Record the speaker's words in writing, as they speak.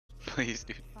Please,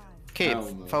 dude. Okay,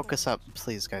 No. focus up,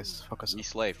 please, guys. Focus We up.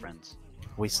 slay, friends.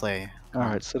 We slay.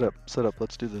 Alright, sit up,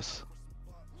 let's do this.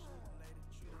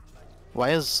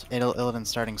 Why is Illidan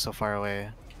starting so far away?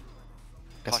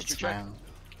 Guess Posture it's check. fine.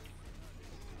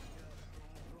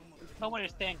 But when you're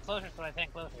staying closer, so I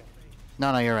think closer.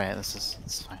 No, you're right. This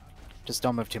is fine. Just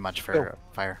don't move too much for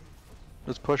fire.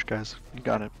 Let's push, guys. You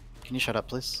got it. Can you shut up,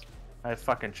 please? I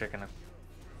fucking chicken him.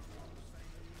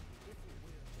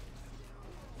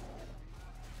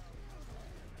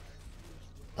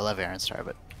 I love Aaron Star,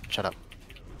 but shut up.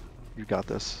 You got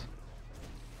this.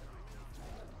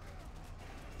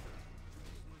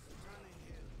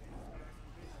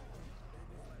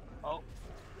 Oh.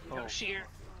 No shear.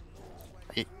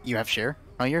 You have shear?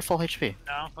 Oh, you're full HP.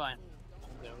 No, I'm fine. I'm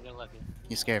good. I'm lucky.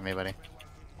 You scared me, buddy.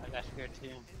 I got scared too.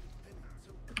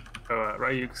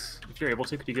 Ryux, if you're able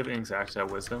to, could you give exact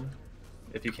wisdom?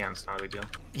 If you can, it's not a big deal.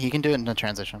 He can do it in a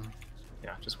transition.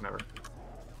 Yeah, just whenever.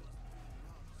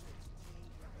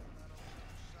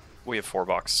 We have 4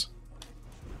 bucks.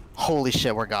 Holy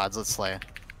shit, we're gods. Let's slay.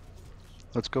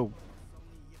 Let's go.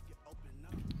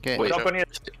 Okay. Wait, Jump on you.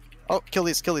 Oh, kill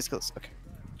these. Okay.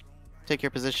 Take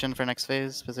your position for next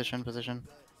phase. Position.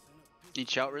 Need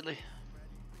shout, Ridley?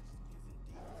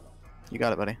 You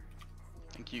got it, buddy.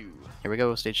 Thank you. Here we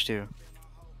go, stage 2.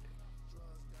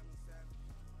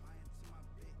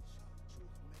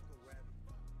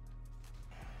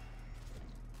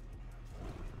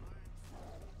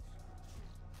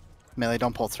 Melee,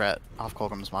 don't pull threat off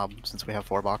Colgrim's mob since we have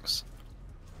 4 box.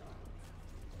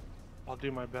 I'll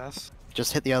do my best.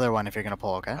 Just hit the other one if you're gonna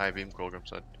pull, okay? I beam Colgrim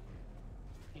side.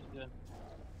 He's good.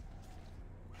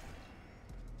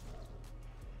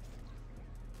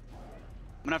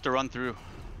 I'm gonna have to run through.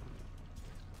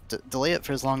 Delay it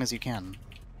for as long as you can.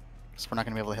 Because we're not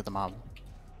gonna be able to hit the mob.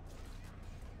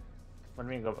 What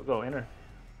do you mean, go inner?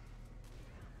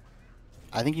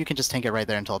 I think you can just tank it right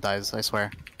there until it dies, I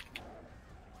swear.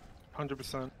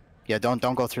 100%. Yeah, don't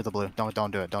go through the blue. Don't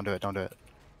do it. Don't do it.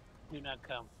 Do not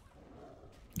come.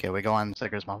 Okay, we go on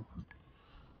Sigur's mob.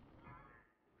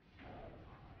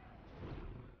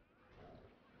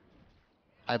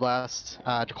 Eye blast.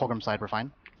 To Colgrim's side, we're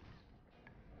fine.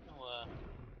 Oh,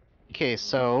 Okay,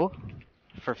 so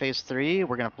for phase 3,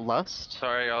 we're gonna lust.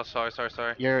 Sorry, y'all.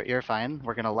 Sorry. You're fine.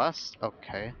 We're gonna lust.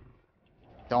 Okay.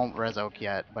 Don't res oak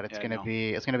yet, but it's Yeah, gonna no.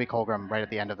 be Colgrim right at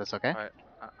the end of this. Okay. Alright,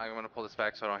 I'm gonna pull this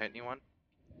back so I don't hit anyone.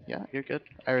 Yeah, you're good.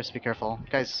 Iris, be careful.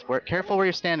 Guys, careful where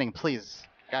you're standing, please.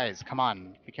 Guys, come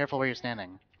on. Be careful where you're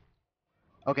standing.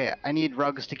 Okay, I need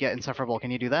rugs to get insufferable.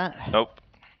 Can you do that? Nope.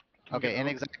 Okay,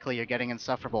 inexactly, you're getting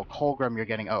insufferable. Colgrim, you're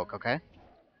getting oak, okay?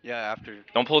 Yeah, after.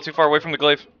 Don't pull it too far away from the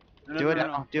glaive. No, Do it now.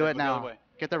 no. Do Yeah, it go the other now. way.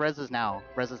 Get the reses now.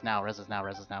 Reses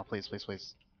now.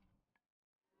 Please.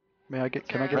 May I get?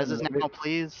 Can I get? Reses now,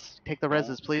 please. Take the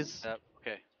reses, please.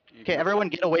 Okay. Okay, everyone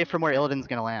get away from where Illidan's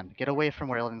gonna land. Give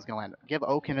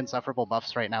Oak and Insufferable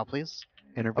buffs right now, please.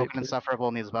 Innervate, Oak and please.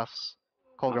 Insufferable needs buffs.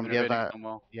 Colgrim, give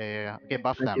yeah. Okay,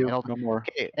 buff Thank them. you. It'll... No more.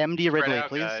 Okay, MD Ridley, out,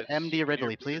 please. guys. MD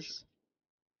Ridley, please.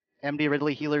 MD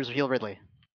Ridley, healers, heal Ridley.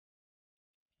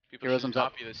 Heroism's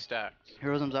up. Copy the stacks.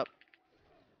 Heroism's up.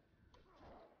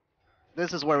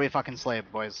 This is where we fucking slay,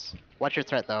 boys. Watch your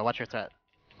threat, though. Oak, watch your threat.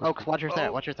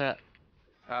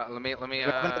 Let me. Do you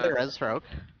have another res for Oak?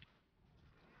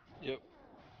 Yep.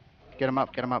 Get him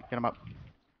up. Can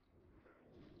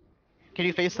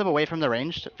you face them away from the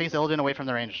ranged? Face Illidan away from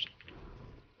the ranged.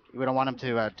 We don't want him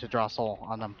to draw soul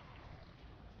on them.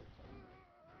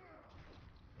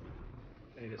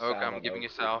 Oak, I'm giving you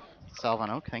Salve. Salve on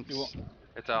Oak, thanks. You won't-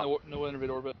 It's out. No innervate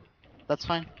orbit. That's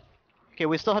fine. Okay,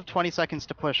 we still have 20 seconds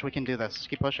to push. We can do this.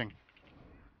 Keep pushing.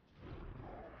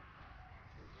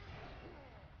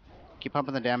 Keep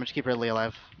pumping the damage. Keep Ridley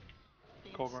alive.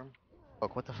 Colgrim.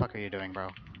 Oak, what the fuck are you doing, bro?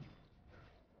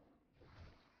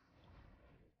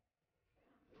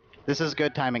 This is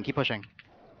good timing. Keep pushing.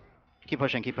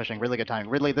 Really good timing.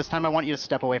 Ridley, this time I want you to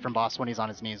step away from boss when he's on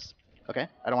his knees. Okay?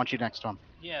 I don't want you next to him.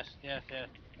 yes.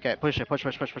 Okay, push it.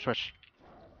 Push.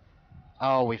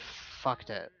 Oh, we fucked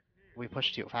it. We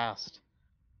pushed too fast.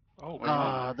 Oh,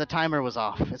 wow. The timer was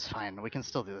off. It's fine. We can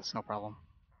still do this. No problem.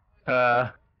 Uh,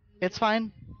 It's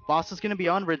fine. Boss is gonna be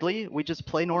on Ridley. We just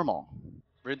play normal.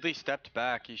 Ridley stepped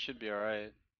back. He should be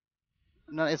alright.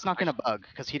 No, it's not gonna bug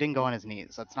because he didn't go on his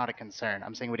knees. That's not a concern.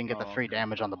 I'm saying we didn't get the free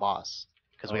damage on the boss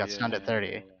because we got stunned at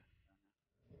 30.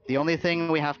 The only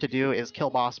thing we have to do is kill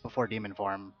boss before demon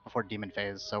form, before demon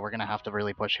phase. So we're gonna have to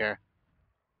really push here,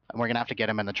 and we're gonna have to get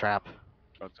him in the trap.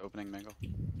 Drugs opening, Mango.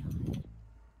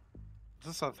 Is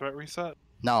this a threat reset?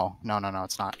 No,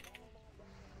 it's not.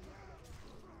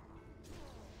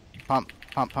 Pump.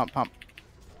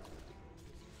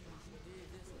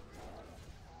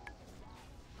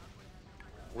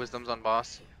 Wisdom's on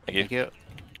boss. Thank you.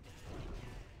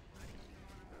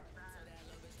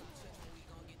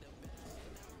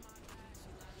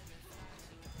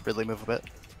 Ridley, move a bit.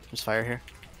 There's fire here.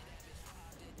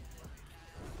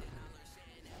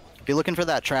 Be looking for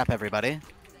that trap, everybody.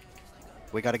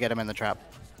 We gotta get him in the trap.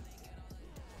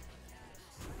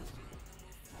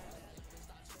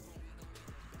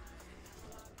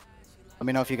 Let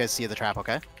me know if you guys see the trap,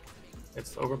 okay?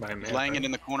 It's over by mid. He's laying it right?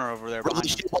 in the corner over there Ridley,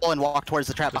 behind him. shield wall and walk towards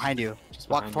the trap behind you. Just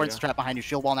Walk behind towards you. the trap behind you.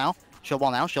 Shield wall now. Shield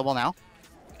wall now. Shield wall now.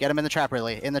 Get him in the trap,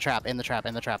 Ridley. In the trap. In the trap.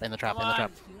 In the trap. In the trap. Come In the on.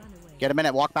 trap. Get him in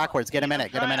it. Walk backwards. Get him in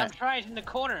it. Get him in I'm it. trying in the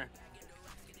corner.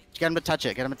 Get him to touch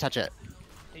it. Get him to touch it.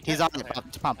 He He's on touched it.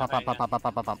 it. Pump, pump, pump, pump, pump, pump,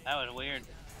 pump, pump. That was weird.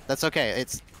 That's okay.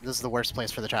 This is the worst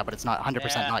place for the trap, but it's not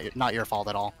 100% Yeah. not your fault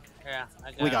at all. Yeah,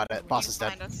 I got We it. got it. Boss is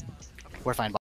dead. Behind us. We're fine.